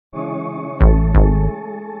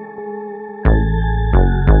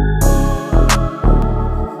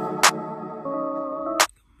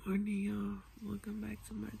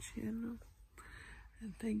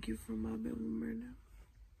Thank you for Mobbin with Myrna.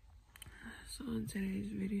 So in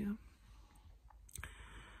today's video,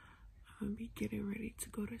 I'm gonna be getting ready to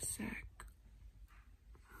go to SAC.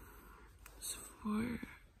 It's for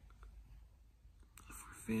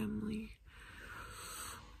family,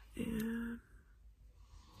 and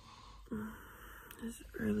it's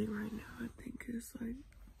early right now. I think it's like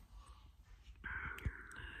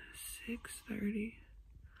 6:30.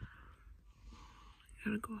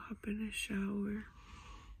 Gotta go hop in the shower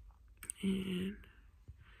and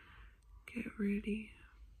get ready,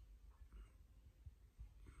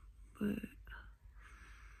 but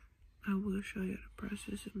I will show you the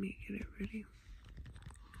process of me getting ready.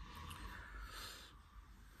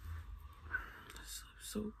 This looks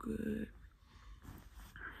so good.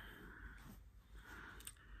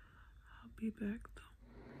 I'll be back though.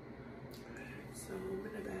 So I'm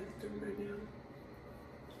in the bathroom right now.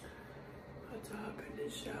 About to hop in the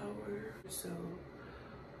shower. So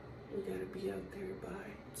we gotta be out there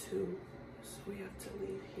by 2. So we have to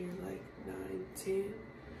leave here like 9:10.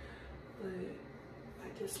 But I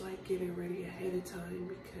just like getting ready ahead of time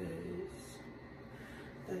because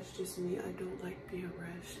that's just me. I don't like being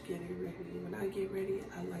rushed getting ready. When I get ready,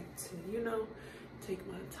 I like to, you know, take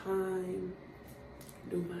my time,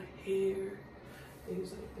 do my hair,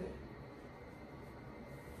 things like that.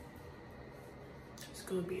 It's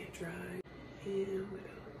gonna be a drive. And what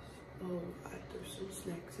else? Oh, I threw some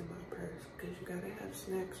snacks in my purse because you gotta have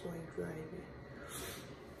snacks while you're driving.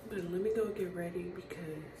 But let me go get ready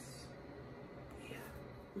because, yeah.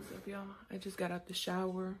 What's up, y'all? I just got out the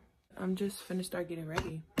shower. I'm just finna start getting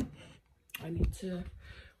ready. We need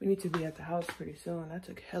to be at the house pretty soon. I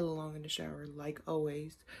took hella long in the shower, like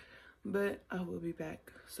always. But I will be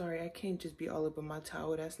back. Sorry, I can't just be all up in my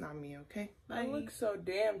towel. That's not me, okay? Bye. I look so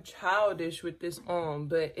damn childish with this on,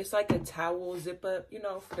 but it's like a towel zip up, you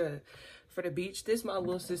know, for the beach. This is my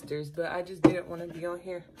little sister's, but I just didn't want to be on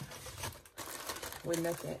here with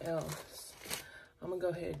nothing else. I'm gonna go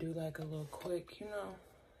ahead and do like a little quick, you know,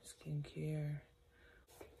 skincare.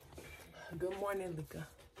 Good morning, Lika.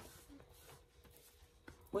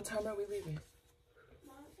 What time are we leaving?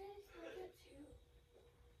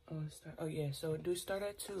 Oh yeah, so it do start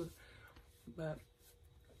at 2, but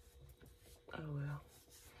oh well.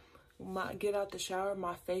 When I get out the shower,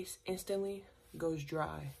 my face instantly goes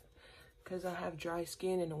dry because I have dry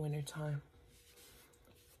skin in the wintertime.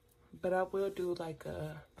 But I will do like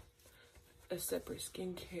a separate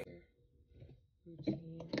skincare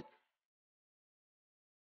routine.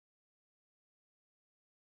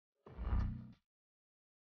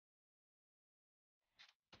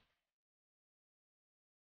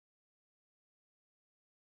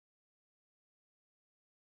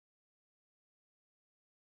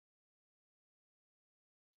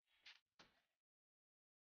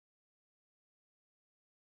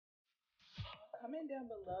 Comment down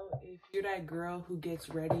below if you're that girl who gets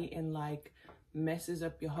ready and like messes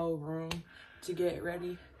up your whole room to get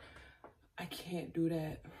ready. I can't do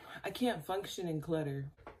that. I can't function in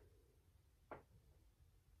clutter.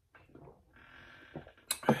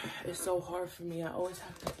 It's so hard for me. I always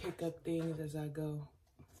have to pick up things as I go.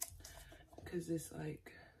 Cause it's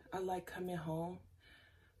like, I like coming home.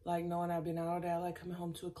 Like knowing I've been out all day, I like coming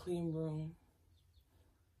home to a clean room.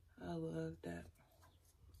 I love that.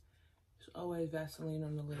 There's always Vaseline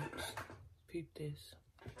on the lips. Peep this.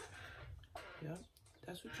 Yep,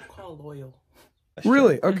 that's what you call loyal.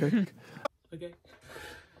 Really? Okay. Okay.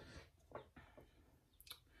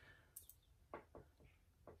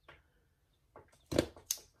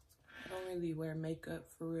 I don't really wear makeup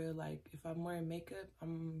for real. Like if I'm wearing makeup, I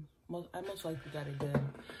most likely got it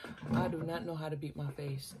done. I do not know how to beat my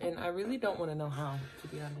face, and I really don't want to know how, to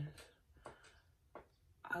be honest.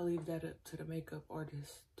 I leave that up to the makeup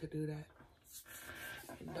artist to do that.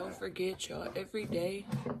 And don't forget, y'all, every day,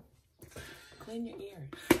 clean your ears.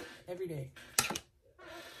 Every day.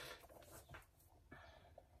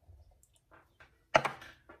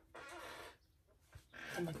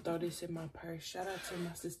 I'm gonna throw this in my purse. Shout out to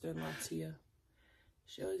my sister-in-law, Tia.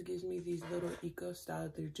 She always gives me these little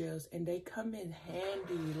eco-style gels, and they come in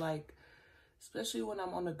handy, like, especially when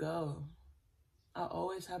I'm on the go. I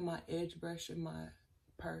always have my edge brush in my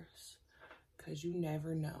purse, because you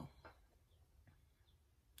never know.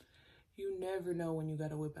 You never know when you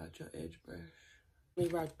gotta whip out your edge brush. We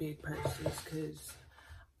rock big purses, because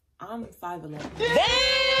I'm 5'11".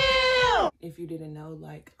 Damn! If you didn't know,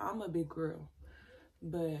 like, I'm a big girl.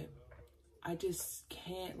 But I just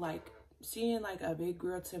can't, like, seeing like a big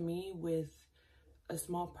girl to me with a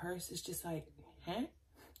small purse, it's just like, huh?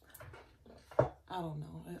 I don't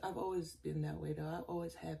know. I've always been that way though. I've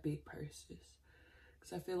always had big purses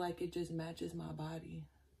because I feel like it just matches my body.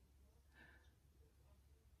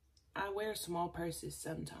 I wear small purses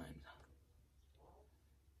sometimes,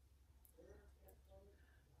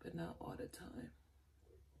 but not all the time.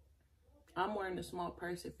 I'm wearing a small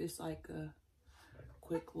purse if it's like a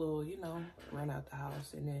quick little, you know, run out the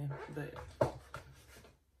house and then, but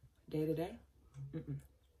day to day,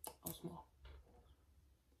 all small.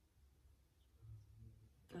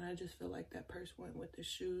 And I just feel like that purse went with the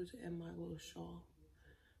shoes and my little shawl.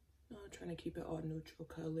 No, I'm trying to keep it all neutral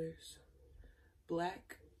colors.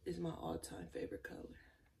 Black is my all-time favorite color.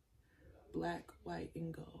 Black, white,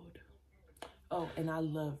 and gold. Oh, and I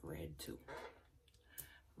love red too.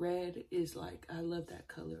 Red is like, I love that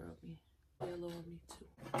color on me. Yellow on me too.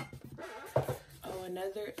 Oh,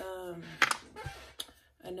 another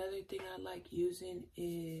thing I like using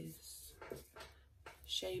is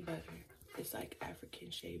shea butter. It's like African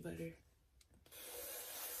shea butter.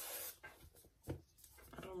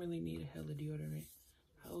 I don't really need a hella deodorant.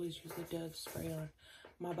 I always use the Dove spray on.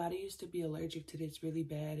 My body used to be allergic to this really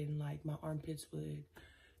bad, and like my armpits would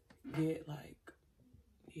get like,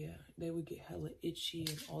 yeah, they would get hella itchy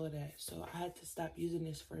and all of that. So I had to stop using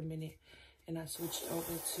this for a minute, and I switched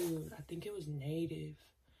over to, I think it was Native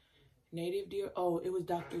deodorant. Oh, it was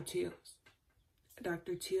Dr. Teal's.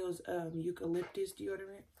 Dr. Teal's eucalyptus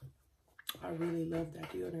deodorant. I really love that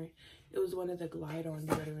deodorant. It was one of the glide-on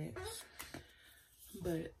deodorants.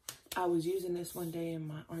 But I was using this one day and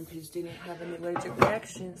my armpits didn't have an allergic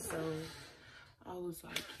reaction, so I was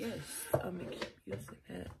like, yes, I'm gonna keep using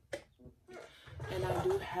that. And I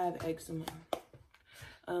do have eczema.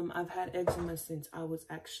 I've had eczema since I was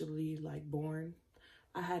actually like born.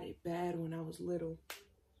 I had it bad when I was little.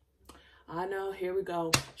 I know, here we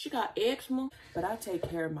go. She got eczema, but I take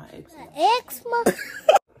care of my eczema. Eczema?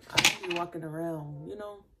 I don't be walking around, you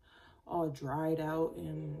know, all dried out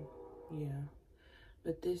and yeah.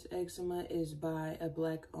 But this eczema is by a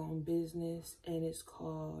Black-owned business, and it's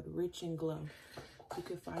called Rich and Glow. You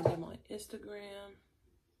can find them on Instagram,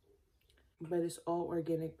 but it's all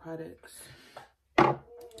organic products.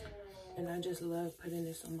 And I just love putting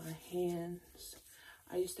this on my hands.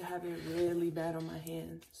 I used to have it really bad on my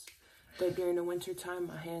hands, but during the winter time,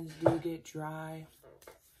 my hands do get dry.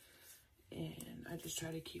 And I just try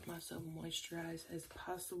to keep myself moisturized as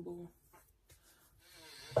possible.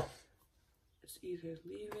 It's either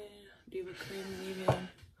leave-in, Diva Cream leave-in,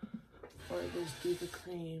 or this Diva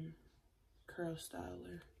Cream curl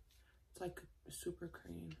styler. It's like a super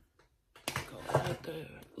cream. Go with the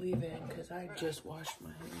leave-in because I just washed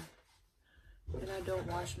my hair. And I don't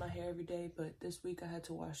wash my hair every day, but this week I had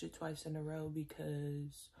to wash it twice in a row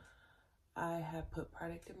because I had put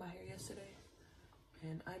product in my hair yesterday.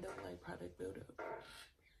 And I don't like product buildup.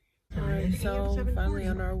 Alright, so finally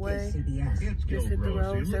on our way. Just hit the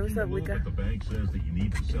road. Say what's up, Wika. The bank says that you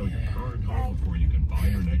need to sell your current home before you can buy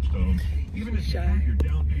your next home. Even if you have your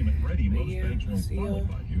down payment ready, most banks won't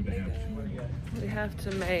qualify you to have. We have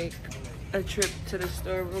to make a trip to the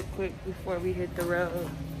store real quick before we hit the road.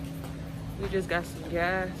 We just got some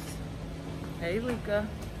gas. Hey, Lika.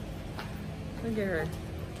 Look at her.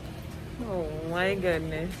 Oh my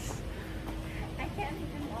goodness. I can't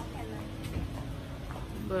even walk in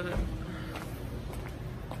But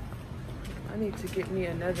I need to get me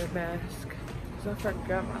another mask because I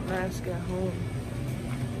forgot my mask at home.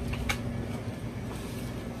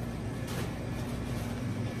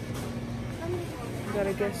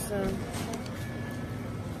 Gotta get some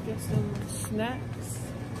snacks.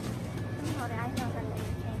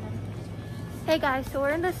 Hey guys, so we're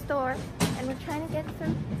in the store and we're trying to get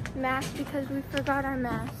some masks because we forgot our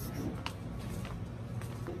masks.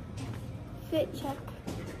 Fit check.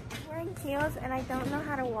 I'm wearing heels and I don't know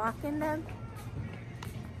how to walk in them.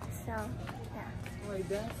 So, yeah.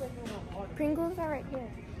 Pringles are right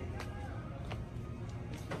here.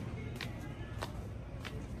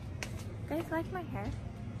 You guys like my hair?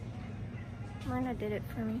 Myrna did it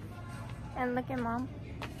for me. And look at Mom.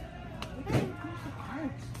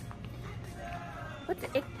 What's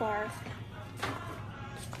Ickbar?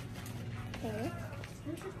 Okay.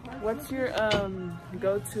 What's your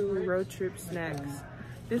go-to road trip snacks?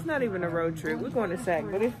 It's not even a road trip. We're going to Sac,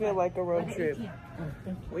 but it feels like a road trip.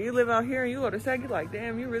 When you live out here and you go to Sac, you're like,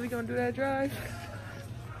 damn, you really gonna do that drive?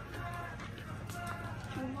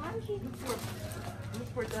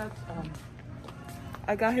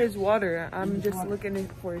 I got his water. I'm just looking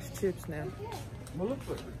for his chips now. Well, look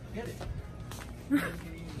for it. Get it.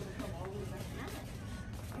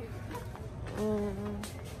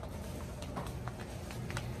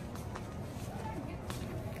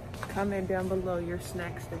 Comment down below your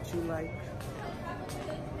snacks that you like.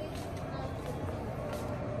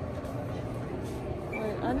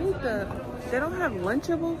 need they don't have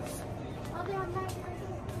Lunchables?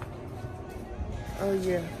 Oh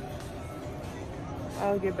yeah.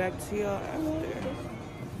 I'll get back to y'all after.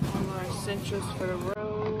 All our essentials for the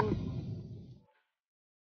road.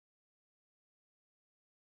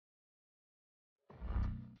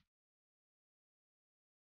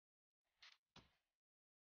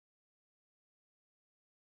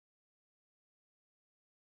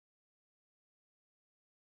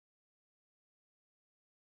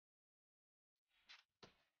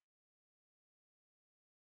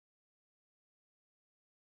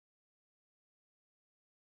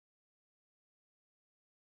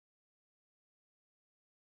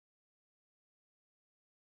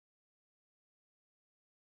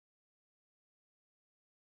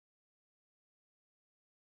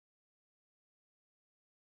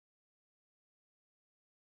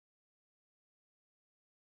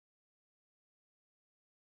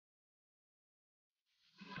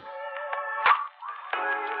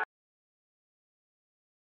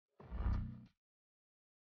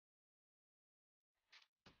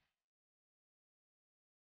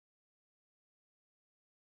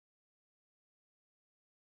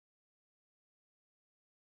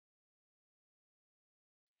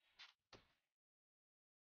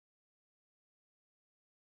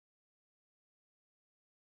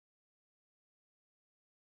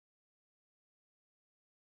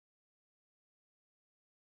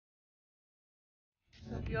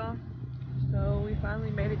 What's up, y'all? So we finally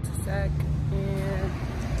made it to SAC, and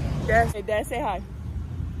Dad, say hi.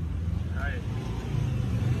 Hi.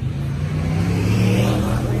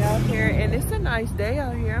 We out here, and it's a nice day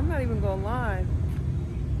out here. I'm not even gonna lie.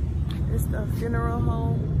 It's the funeral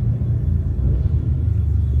home.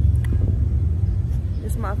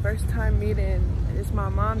 It's my first time meeting. It's my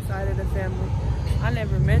mom's side of the family. I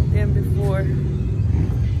never met them before,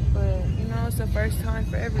 but you know, it's the first time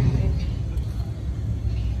for everything.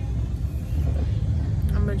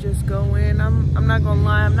 I'm gonna just go in. I'm not gonna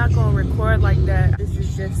lie, I'm not gonna record like that. This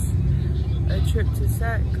is just a trip to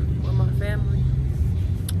SAC with my family.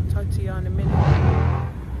 Talk to y'all in a minute.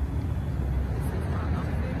 This is my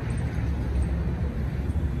outfit.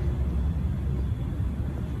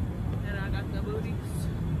 And I got the booties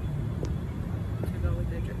to go with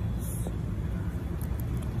the dress.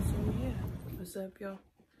 So yeah, what's up, y'all?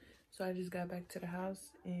 So I just got back to the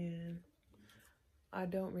house, and I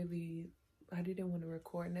didn't want to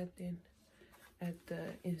record nothing at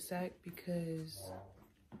in SAC because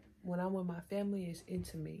when I'm with my family, it's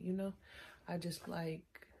intimate, you know? I just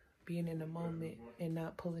like being in the moment and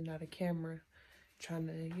not pulling out a camera, trying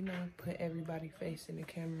to, you know, put everybody's face in the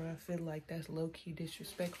camera. I feel like that's low-key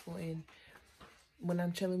disrespectful, and when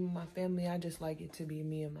I'm chilling with my family, I just like it to be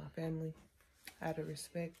me and my family out of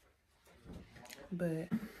respect. But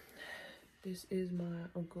this is my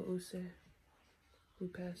Uncle Use, who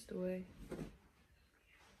passed away.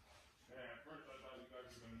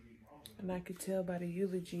 And I could tell by the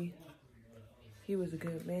eulogy, he was a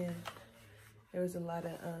good man. There was a lot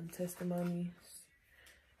of testimonies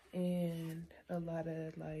and a lot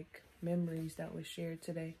of like memories that was shared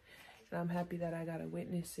today. And I'm happy that I got to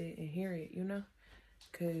witness it and hear it, you know,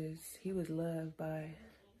 because he was loved by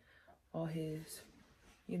all his,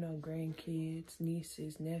 you know, grandkids,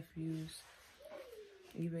 nieces, nephews,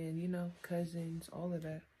 even, you know, cousins, all of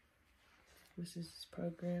that. This is his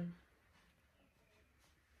program.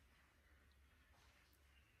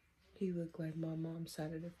 He looked like my mom's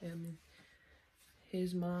side of the family.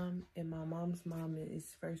 His mom and my mom's mom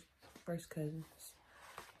is first cousins.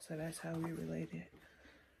 So that's how we related.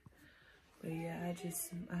 But yeah,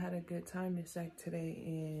 I had a good time in SAC today,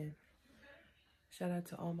 and shout out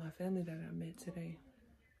to all my family that I met today.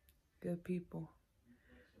 Good people.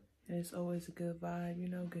 And it's always a good vibe, you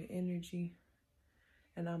know, good energy.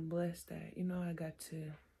 And I'm blessed that, you know, I got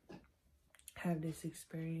to have this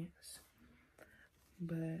experience.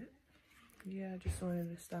 But yeah, I just wanted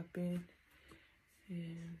to stop in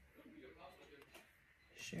and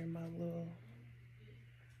share my little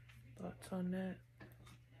thoughts on that.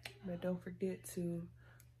 But don't forget to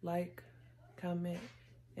like, comment,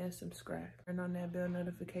 and subscribe. Turn on that bell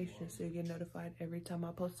notification so you get notified every time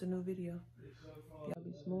I post a new video. Y'all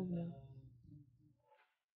be smooth now.